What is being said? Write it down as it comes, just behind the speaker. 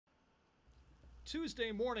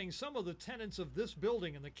Tuesday morning, some of the tenants of this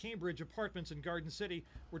building in the Cambridge Apartments in Garden City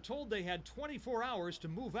were told they had 24 hours to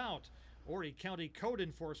move out. Horry County Code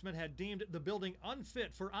Enforcement had deemed the building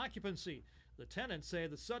unfit for occupancy. The tenants say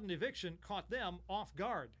the sudden eviction caught them off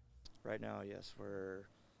guard. Right now, yes, we're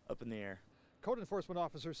up in the air. Code enforcement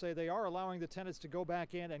officers say they are allowing the tenants to go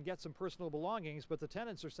back in and get some personal belongings, but the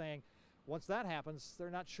tenants are saying once that happens,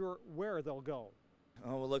 they're not sure where they'll go.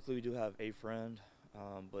 Well, luckily we do have a friend,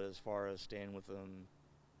 but as far as staying with them,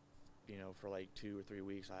 for like 2 or 3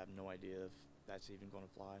 weeks, I have no idea if that's even going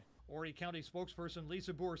to fly. Horry County spokesperson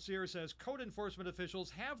Lisa Boursier says code enforcement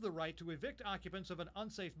officials have the right to evict occupants of an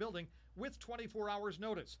unsafe building with 24 hours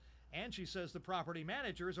notice. And she says the property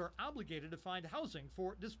managers are obligated to find housing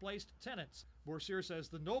for displaced tenants. Boursier says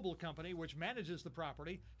the Noble Company, which manages the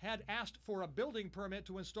property, had asked for a building permit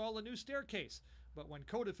to install a new staircase. But when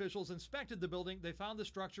code officials inspected the building, they found the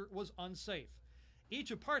structure was unsafe.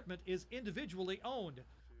 Each apartment is individually owned.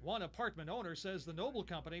 One apartment owner says the Noble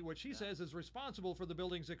Company, which he says is responsible for the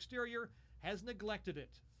building's exterior, has neglected it.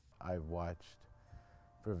 I've watched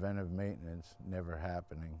preventive maintenance never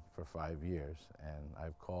happening for 5 years, and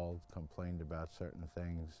I've called, complained about certain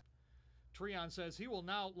things. Treon says he will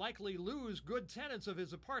now likely lose good tenants of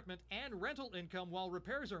his apartment and rental income while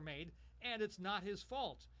repairs are made, and it's not his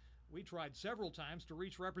fault. We tried several times to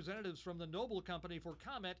reach representatives from the Noble Company for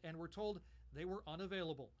comment and were told they were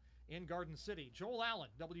unavailable. In Garden City, Joel Allen,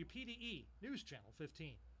 WPDE News Channel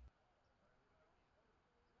 15.